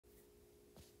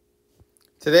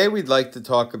Today we'd like to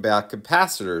talk about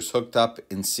capacitors hooked up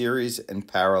in series and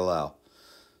parallel.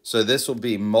 So this will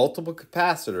be multiple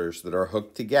capacitors that are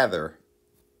hooked together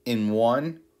in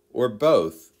one or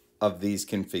both of these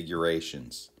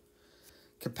configurations.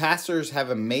 Capacitors have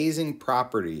amazing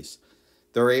properties.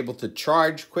 They're able to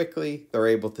charge quickly, they're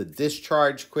able to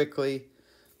discharge quickly,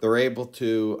 they're able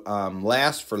to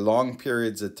last for long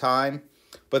periods of time,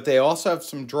 but they also have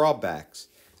some drawbacks.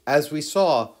 As we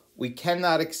saw, we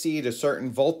cannot exceed a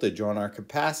certain voltage on our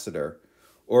capacitor,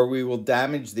 or we will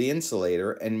damage the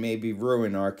insulator and maybe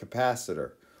ruin our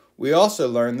capacitor. We also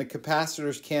learned that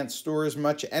capacitors can't store as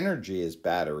much energy as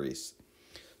batteries.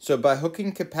 So by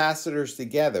hooking capacitors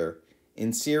together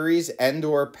in series and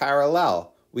or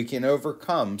parallel, we can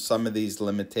overcome some of these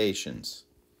limitations.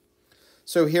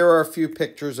 So here are a few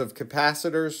pictures of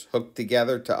capacitors hooked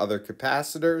together to other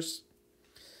capacitors.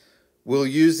 We'll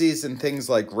use these in things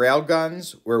like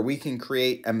railguns, where we can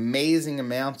create amazing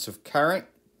amounts of current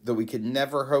that we could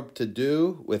never hope to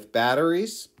do with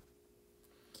batteries.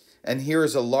 And here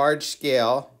is a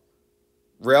large-scale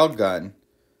railgun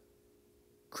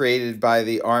created by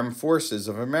the Armed Forces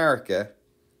of America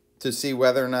to see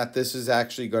whether or not this is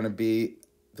actually going to be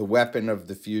the weapon of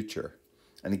the future.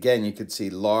 And again, you can see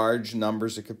large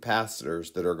numbers of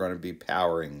capacitors that are going to be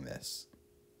powering this.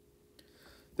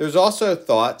 There's also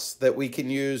thoughts that we can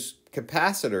use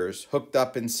capacitors hooked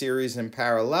up in series and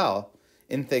parallel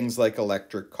in things like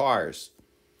electric cars.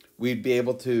 We'd be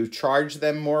able to charge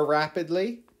them more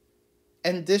rapidly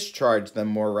and discharge them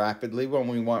more rapidly when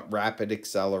we want rapid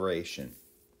acceleration.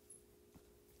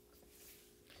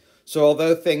 So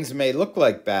although things may look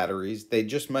like batteries, they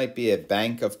just might be a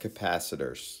bank of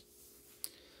capacitors.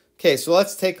 Okay, so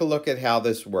let's take a look at how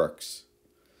this works.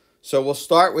 So we'll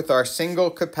start with our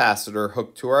single capacitor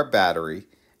hooked to our battery,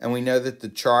 and we know that the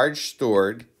charge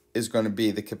stored is going to be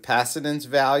the capacitance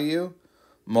value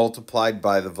multiplied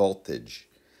by the voltage.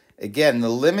 Again, the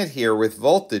limit here with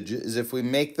voltage is if we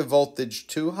make the voltage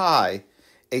too high,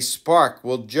 a spark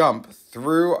will jump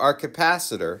through our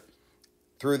capacitor,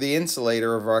 through the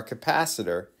insulator of our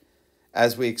capacitor,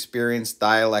 as we experience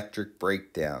dielectric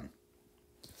breakdown.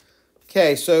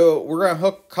 Okay, so we're going to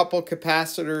hook a couple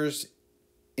capacitors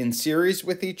in series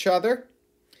with each other.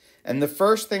 And the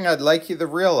first thing I'd like you to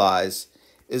realize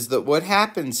is that what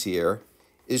happens here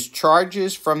is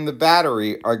charges from the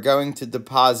battery are going to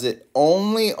deposit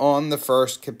only on the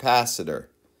first capacitor.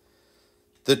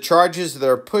 The charges that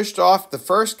are pushed off the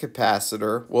first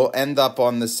capacitor will end up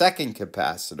on the second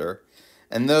capacitor,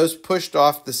 and those pushed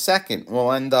off the second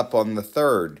will end up on the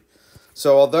third.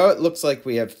 So although it looks like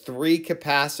we have three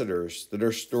capacitors that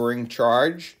are storing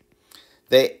charge,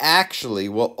 they actually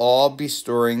will all be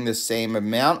storing the same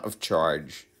amount of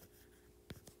charge.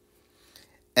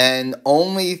 And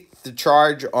only the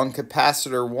charge on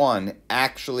capacitor 1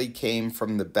 actually came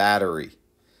from the battery.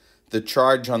 The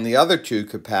charge on the other two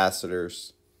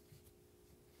capacitors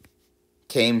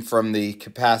came from the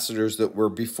capacitors that were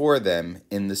before them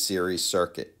in the series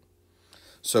circuit.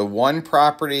 So one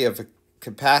property of a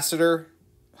capacitor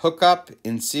hookup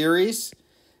in series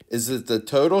is that the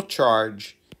total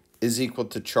charge is equal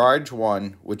to charge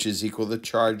 1, which is equal to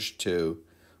charge 2,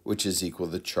 which is equal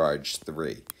to charge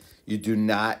 3. You do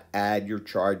not add your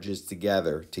charges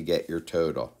together to get your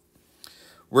total.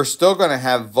 We're still going to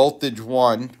have voltage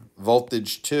 1,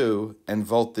 voltage 2, and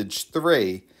voltage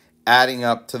 3 adding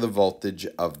up to the voltage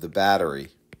of the battery,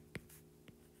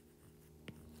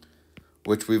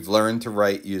 which we've learned to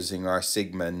write using our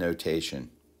sigma notation.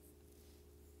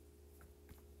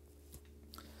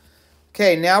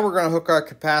 Okay, now we're going to hook our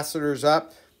capacitors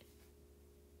up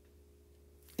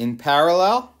in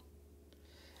parallel,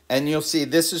 and you'll see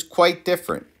this is quite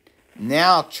different.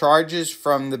 Now charges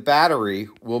from the battery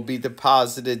will be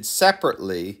deposited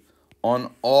separately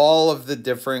on all of the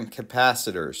different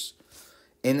capacitors.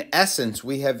 In essence,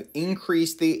 we have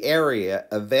increased the area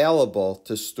available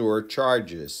to store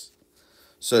charges.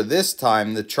 So this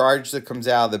time, the charge that comes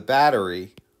out of the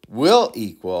battery will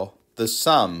equal the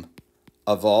sum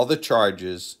of all the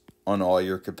charges on all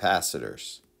your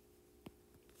capacitors.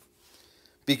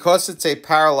 Because it's a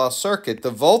parallel circuit,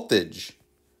 the voltage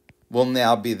will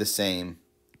now be the same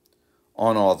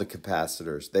on all the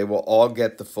capacitors. They will all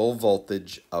get the full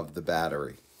voltage of the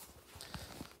battery.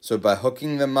 So by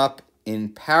hooking them up in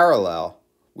parallel,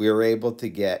 we are able to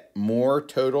get more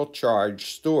total charge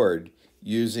stored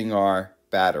using our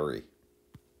battery.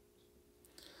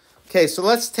 Okay, so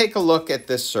let's take a look at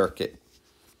this circuit.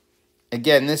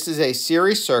 Again, this is a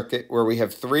series circuit where we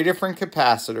have three different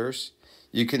capacitors.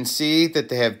 You can see that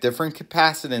they have different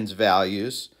capacitance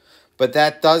values, but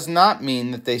that does not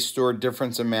mean that they store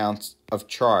different amounts of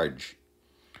charge.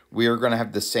 we are going to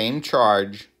have the same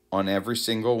charge on every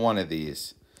single one of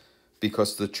these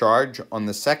because the charge on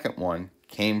the second one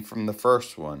came from the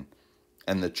first one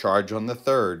and the charge on the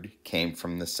third came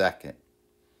from the second.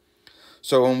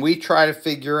 So when we try to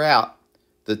figure out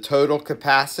the total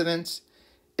capacitance,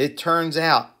 it turns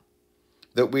out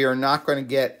that we are not going to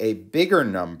get a bigger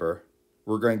number,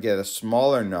 we're going to get a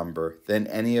smaller number than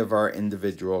any of our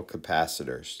individual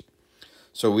capacitors.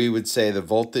 So we would say the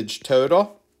voltage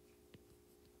total,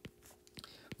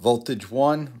 voltage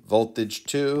 1, voltage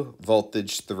 2,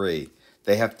 voltage 3.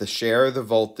 They have to share the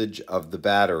voltage of the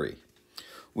battery.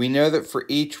 We know that for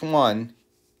each one,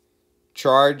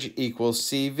 charge equals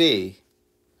CV.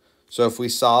 So if we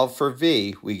solve for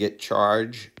V, we get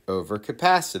charge over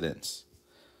capacitance.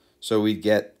 So we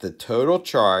get the total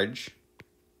charge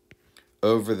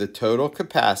over the total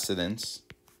capacitance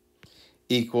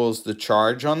equals the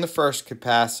charge on the first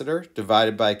capacitor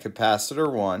divided by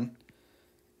capacitor 1.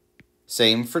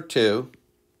 Same for 2.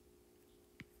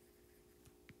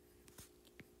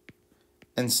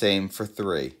 And same for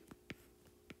 3.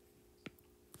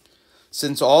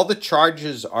 Since all the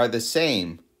charges are the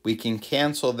same, we can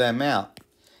cancel them out,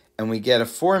 and we get a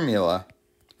formula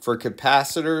for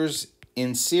capacitors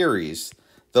in series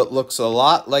that looks a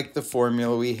lot like the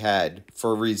formula we had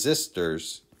for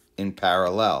resistors in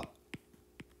parallel.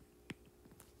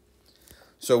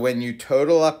 So when you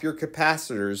total up your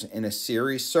capacitors in a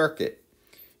series circuit,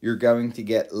 you're going to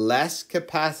get less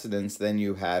capacitance than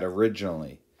you had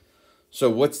originally. So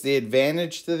what's the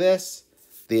advantage to this?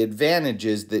 The advantage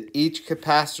is that each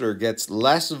capacitor gets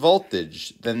less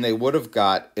voltage than they would have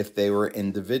got if they were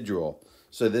individual.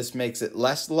 So this makes it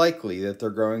less likely that they're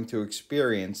going to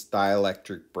experience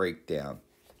dielectric breakdown.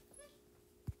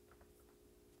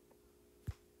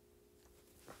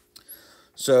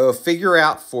 So figure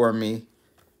out for me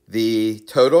the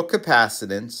total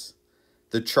capacitance,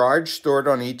 the charge stored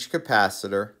on each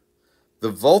capacitor,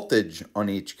 the voltage on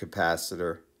each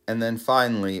capacitor, and then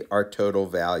finally our total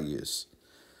values.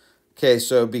 Okay,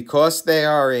 so because they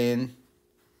are in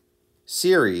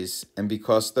series and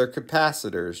because they're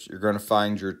capacitors, you're going to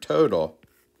find your total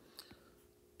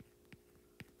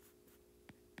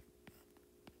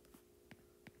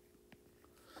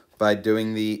by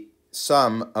doing the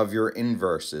sum of your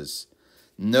inverses.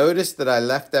 Notice that I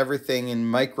left everything in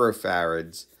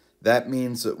microfarads. That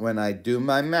means that when I do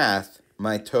my math,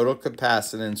 my total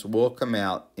capacitance will come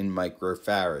out in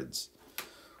microfarads.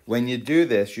 When you do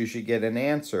this, you should get an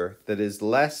answer that is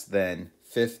less than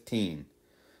 15.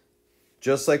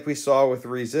 Just like we saw with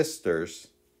resistors,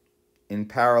 in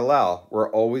parallel, we're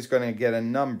always going to get a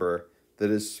number that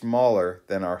is smaller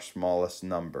than our smallest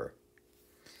number.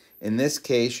 In this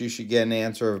case, you should get an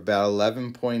answer of about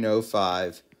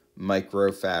 11.05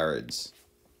 microfarads.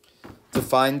 To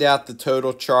find out the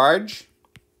total charge,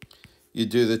 you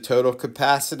do the total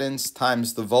capacitance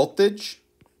times the voltage.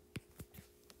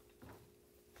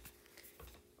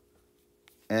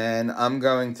 And I'm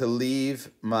going to leave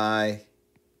my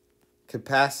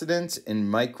capacitance in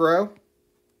micro.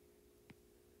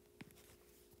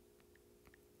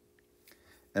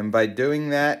 And by doing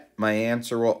that, my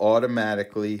answer will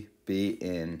automatically be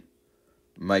in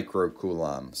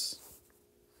microcoulombs.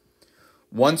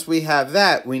 Once we have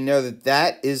that, we know that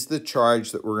that is the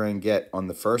charge that we're going to get on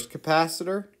the first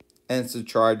capacitor, and it's the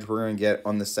charge we're going to get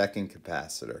on the second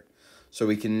capacitor. So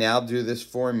we can now do this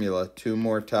formula 2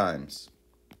 more times.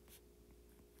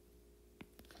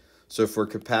 So for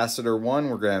capacitor 1,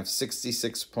 we're going to have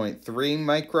 66.3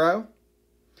 micro.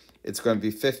 It's going to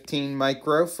be 15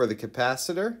 micro for the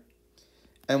capacitor.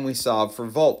 And we solve for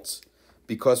volts.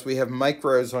 Because we have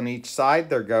micros on each side,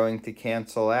 they're going to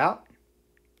cancel out.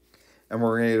 And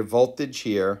we're going to get a voltage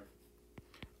here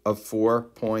of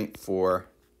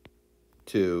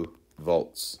 4.42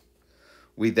 volts.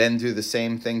 We then do the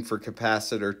same thing for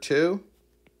capacitor 2.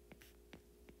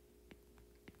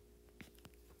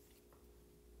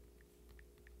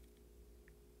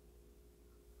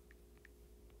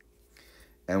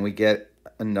 And we get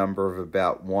a number of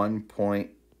about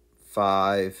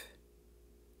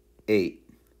 1.58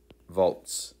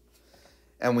 volts.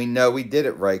 And we know we did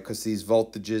it right because these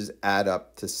voltages add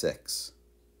up to 6.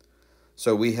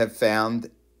 So we have found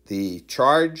the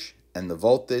charge and the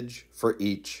voltage for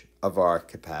each of our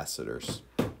capacitors.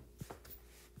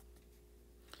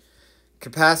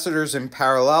 Capacitors in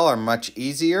parallel are much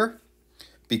easier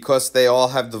because they all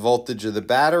have the voltage of the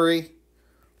battery.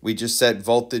 We just set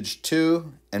voltage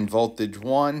 2 and voltage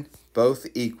 1 both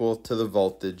equal to the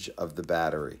voltage of the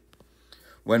battery.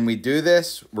 When we do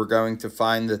this, we're going to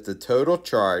find that the total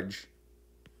charge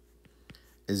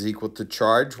is equal to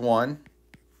charge 1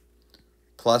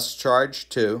 plus charge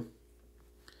 2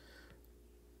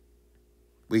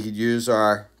 We could use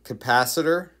our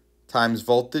capacitor times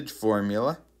voltage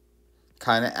formula.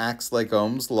 Kind of acts like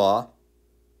Ohm's law.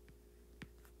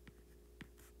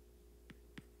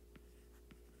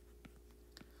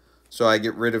 So I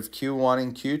get rid of Q1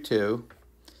 and Q2.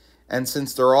 And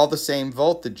since they're all the same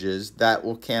voltages, that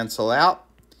will cancel out.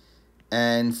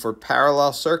 And for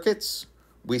parallel circuits,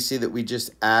 we see that we just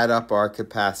add up our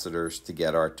capacitors to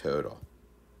get our total.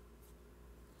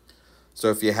 So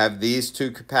if you have these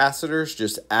two capacitors,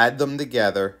 just add them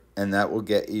together and that will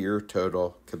get you your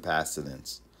total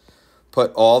capacitance.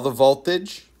 Put all the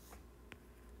voltage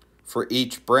for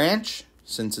each branch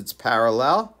since it's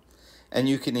parallel, and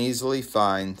you can easily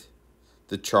find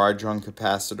the charge on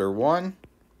capacitor 1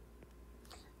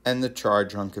 and the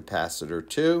charge on capacitor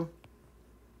 2.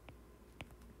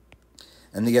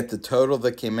 And to get the total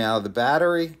that came out of the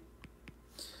battery,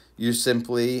 you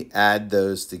simply add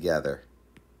those together.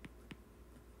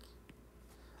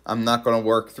 I'm not going to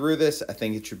work through this. I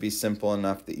think it should be simple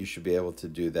enough that you should be able to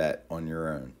do that on your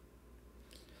own.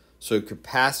 So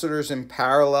capacitors in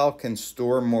parallel can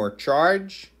store more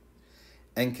charge,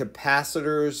 and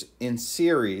capacitors in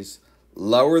series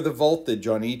lower the voltage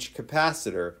on each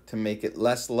capacitor to make it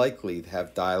less likely to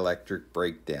have dielectric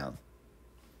breakdown.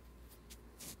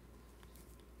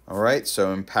 All right,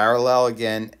 so in parallel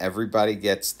again, everybody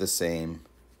gets the same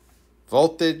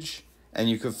voltage, and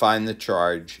you can find the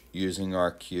charge using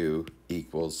our Q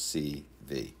equals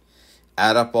CV.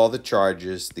 Add up all the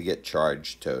charges to get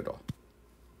charge total.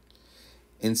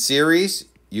 In series,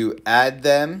 you add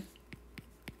them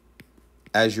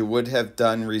as you would have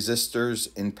done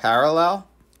resistors in parallel.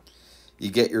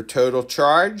 You get your total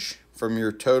charge from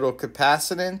your total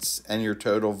capacitance and your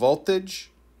total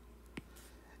voltage.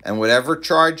 And whatever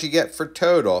charge you get for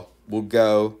total will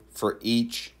go for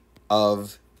each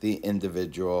of the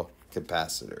individual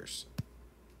capacitors.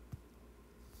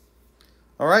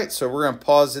 All right, so we're going to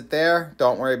pause it there.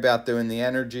 Don't worry about doing the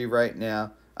energy right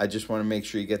now. I just want to make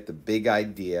sure you get the big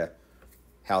idea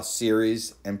how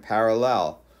series and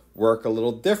parallel work a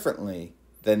little differently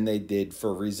than they did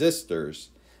for resistors.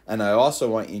 And I also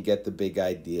want you to get the big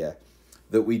idea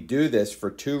that we do this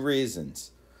for two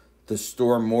reasons: to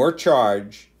store more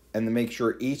charge and to make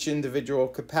sure each individual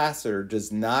capacitor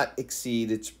does not exceed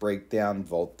its breakdown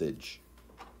voltage.